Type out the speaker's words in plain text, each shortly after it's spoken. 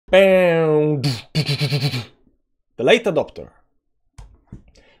Bam! The late adopter.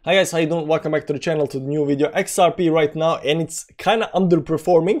 Hi guys, how you doing? Welcome back to the channel, to the new video. XRP right now, and it's kind of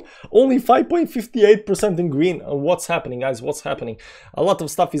underperforming. Only 5.58% in green. What's happening, guys? What's happening? A lot of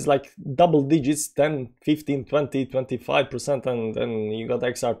stuff is like double digits, 10, 15, 20, 25%, and then you got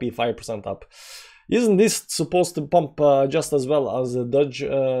XRP 5% up. Isn't this supposed to pump just as well as a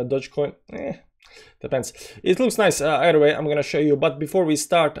Dogecoin? Depends. It looks nice either way. I'm gonna show you, but before we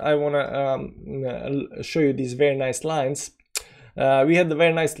start, I wanna show you these very nice lines. We had a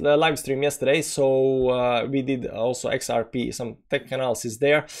very nice live stream yesterday, so we did also XRP, some tech analysis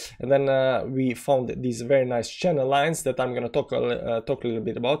there, and then we found these very nice channel lines that I'm gonna talk a little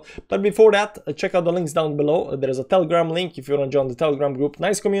bit about. But before that, check out the links down below. There's a Telegram link if you wanna join the Telegram group.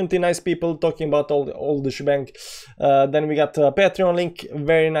 Nice community, nice people talking about all the shebang. Then we got a Patreon link,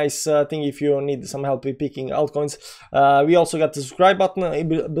 very nice thing if you need some help with picking altcoins. We also got the subscribe button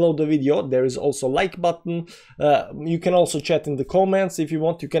below the video. There is also like button. You can also chat in the comments if you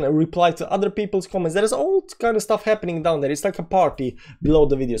want. You can reply to other people's comments. There is all kind of stuff happening down there. It's like a party below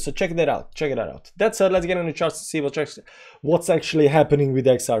the video, so check that out. Check it out. That's it. Let's get on the charts to see what's actually happening with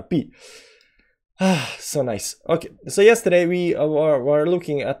XRP. So nice. Okay, so yesterday we were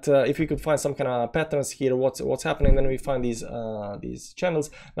looking at if we could find some kind of patterns here, what's happening. Then we find these channels.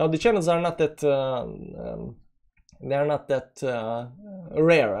 Now the channels are not that they're not that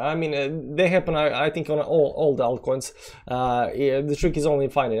rare. I mean, they happen, I think, on all the altcoins. The trick is only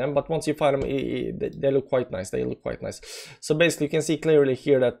finding them, but once you find them, they look quite nice. They look quite nice. So basically, you can see clearly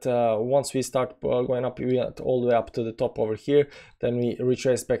here that once we start going up, we went all the way up to the top over here. Then we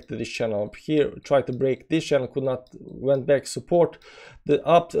retrace back to this channel up here. Try to break this channel, could not. Went back support. The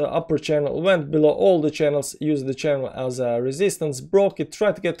upper channel went below all the channels. Used the channel as a resistance. Broke it.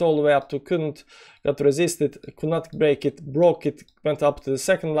 Tried to get all the way up to, couldn't. Got resisted, could not break it, broke it, went up to the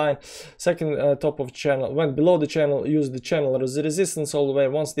second line, top of channel, went below the channel, used the channel as a resistance all the way.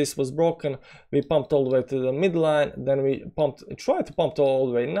 Once this was broken, we pumped all the way to the midline, then we tried to pump all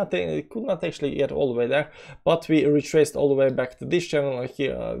the way. It could not actually get all the way there, but we retraced all the way back to this channel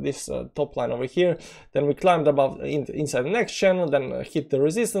here, this top line over here. Then we climbed above inside the next channel, then hit the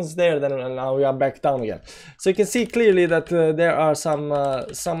resistance there, then now we are back down again. So you can see clearly that there are some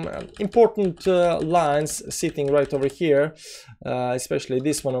important lines sitting right over here, especially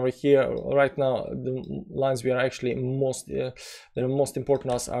this one over here. Right now the lines we are actually the most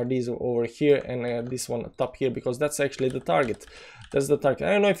important us are these over here, and this one top here, because that's actually the target. That's the target.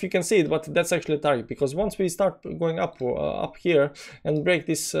 I don't know if you can see it, but that's actually the target, because once we start going up here and break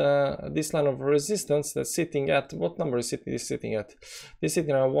this this line of resistance that's sitting at, what number is it sitting at? It's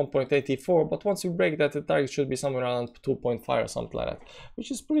sitting around 1.84, but once we break that, the target should be somewhere around 2.5 or something like that,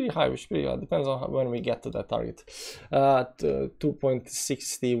 which is pretty high, depends on when we get to that target.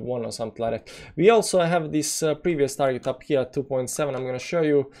 2.61 or something like that. We also have this previous target up here at 2.7. I'm going to show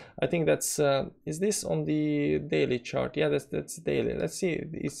you. I think that's is this on the daily chart? Yeah, that's daily. Let's see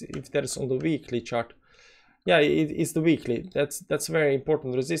if that is on the weekly chart. Yeah, it's the weekly. That's very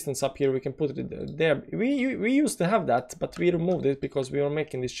important resistance up here. We can put it there. We used to have that, but we removed it because we were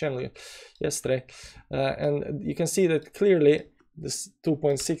making this channel yesterday, and you can see that clearly, this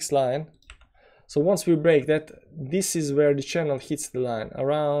 2.6 line. So once we break that, this is where the channel hits the line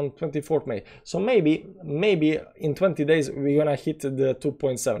around 24th May. So maybe in 20 days we're gonna hit the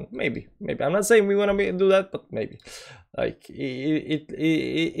 2.7. Maybe. I'm not saying we're gonna do that, but maybe. Like it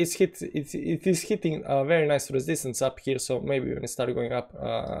is hitting a very nice resistance up here. So maybe when it starts going up,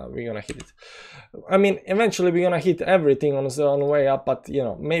 we're gonna hit it. I mean, eventually we're gonna hit everything on the way up, but you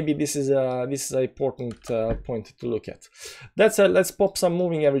know, maybe this is an important point to look at. That's it. Let's pop some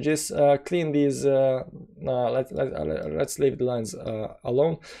moving averages, clean these. Let's leave the lines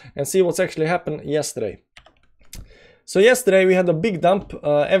alone and see what's actually happened yesterday. So yesterday we had a big dump,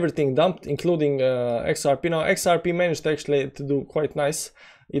 everything dumped, including XRP. Now XRP managed actually to do quite nice.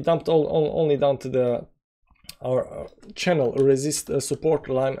 It dumped only down to our channel support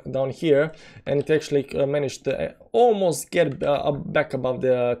line down here, and it actually managed to almost get back above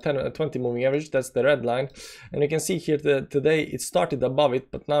the 20 moving average. That's the red line, and you can see here that today it started above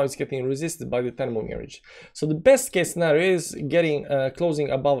it, but now it's getting resisted by the 10 moving average. So the best case scenario is getting closing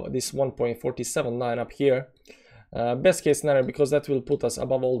above this 1.47 line up here. Best case scenario, because that will put us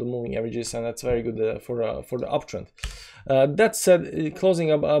above all the moving averages, and that's very good for the uptrend. That said, closing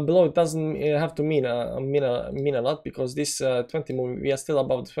below it doesn't have to mean a lot, because this 20 moving, we are still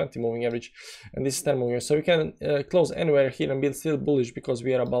above the 20 moving average, and this is 10 moving average. So we can close anywhere here and be still bullish because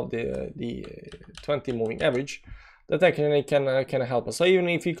we are above the 20 moving average. that actually can help us. So even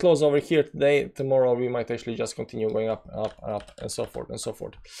if we close over here today, tomorrow we might actually just continue going up, and so forth and so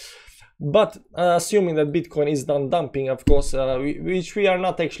forth. But assuming that Bitcoin is done dumping, of course, which we are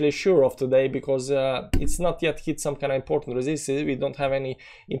not actually sure of today, because it's not yet hit some kind of important resistance. We don't have any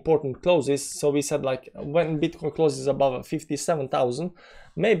important closes. So we said, like, when Bitcoin closes above 57,000,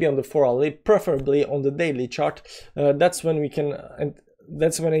 maybe on the 4-hourly, preferably on the daily chart, that's when we can, and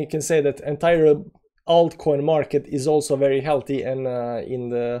that's when you can say that entire altcoin market is also very healthy and in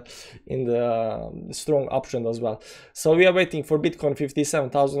the strong uptrend as well. So we are waiting for Bitcoin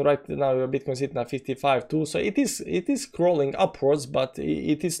 57,000 right now. Bitcoin sitting at 55 too, so it is crawling upwards, but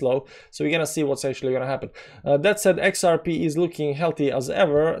it is slow. So we're gonna see what's actually gonna happen. That said, XRP is looking healthy as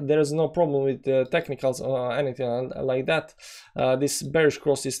ever. There is no problem with the technicals or anything like that. This bearish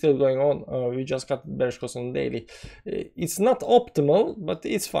cross is still going on. We just got bearish cross on daily. It's not optimal, but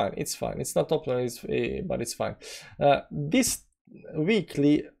it's fine. It's fine. It's not optimal, but it's fine. This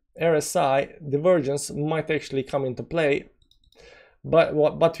weekly RSI divergence might actually come into play,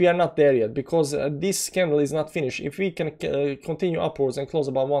 but we are not there yet, because this candle is not finished. If we can continue upwards and close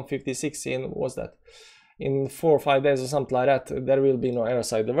about 156 in 4 or 5 days or something like that, there will be no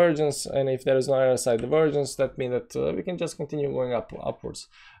RSI divergence. And if there is no RSI divergence, that means that we can just continue going upwards,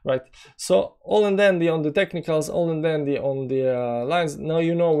 right? So all and dandy on the technicals, all and dandy on the lines. Now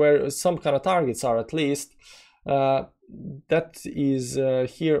you know where some kind of targets are, at least. That is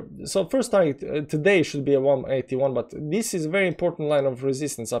here. So first target today should be a 181, but this is a very important line of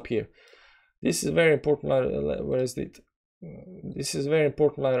resistance up here. This is a very important line. Where is it? This is a very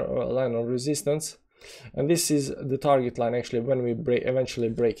important line of resistance. And this is the target line actually when we eventually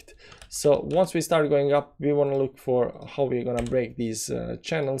break it. So once we start going up, we want to look for how we're gonna break these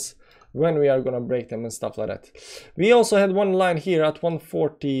channels, when we are gonna break them and stuff like that. We also had one line here at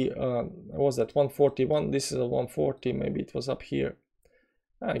 140. Was that 141? This is a 140. Maybe it was up here,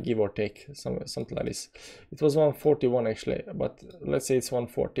 give or take, something like this. It was 141 actually, but let's say it's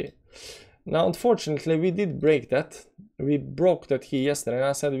 140. Now, unfortunately, we did break that. We broke that here yesterday, and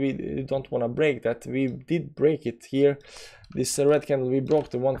I said we don't want to break that. We did break it here. This red candle, we broke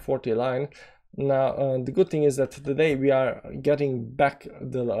the 140 line. Now, the good thing is that today we are getting back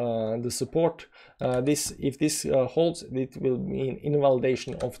the support. If this holds, it will mean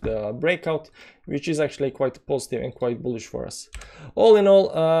invalidation of the breakout, which is actually quite positive and quite bullish for us. All in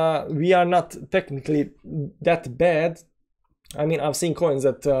all, we are not technically that bad. I mean, I've seen coins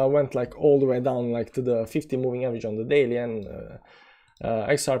that went like all the way down, like to the 50 moving average on the daily, and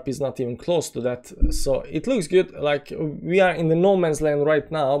XRP is not even close to that. So it looks good. Like, we are in the no man's land right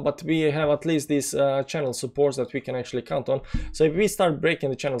now, but we have at least these channel supports that we can actually count on. So if we start breaking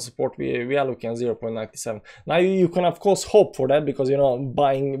the channel support, we are looking at 0.97. Now you can of course hope for that, because, you know,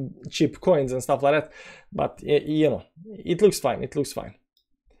 buying cheap coins and stuff like that, but you know, it looks fine. It looks fine.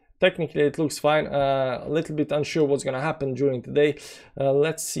 Technically it looks fine. A little bit unsure what's gonna happen during the day.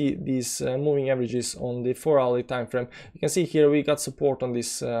 Let's see these moving averages on the 4-hourly time frame. You can see here we got support on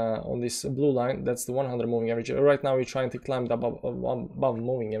this blue line. That's the 100 moving average. Right now we're trying to climb the above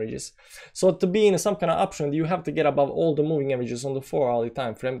moving averages. So to be in some kind of uptrend, you have to get above all the moving averages on the 4-hourly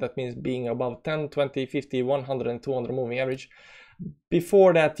time frame. That means being above 10, 20, 50, 100 and 200 moving average.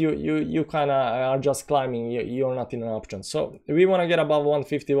 Before that, you kind of are just climbing. You're not in an uptrend. So we want to get above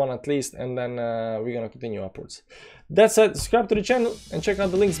 151 at least, and then we're gonna continue upwards. That said, subscribe to the channel and check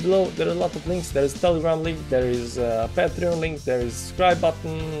out the links below. There are a lot of links. There is a Telegram link, there is a Patreon link, there is subscribe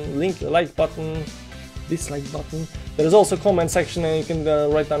button, like button, dislike button. There is also comment section, and you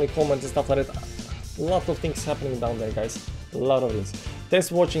can write down your comments and stuff like that. A lot of things happening down there, guys. A lot of links. Thanks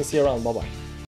for watching. See you around. Bye bye.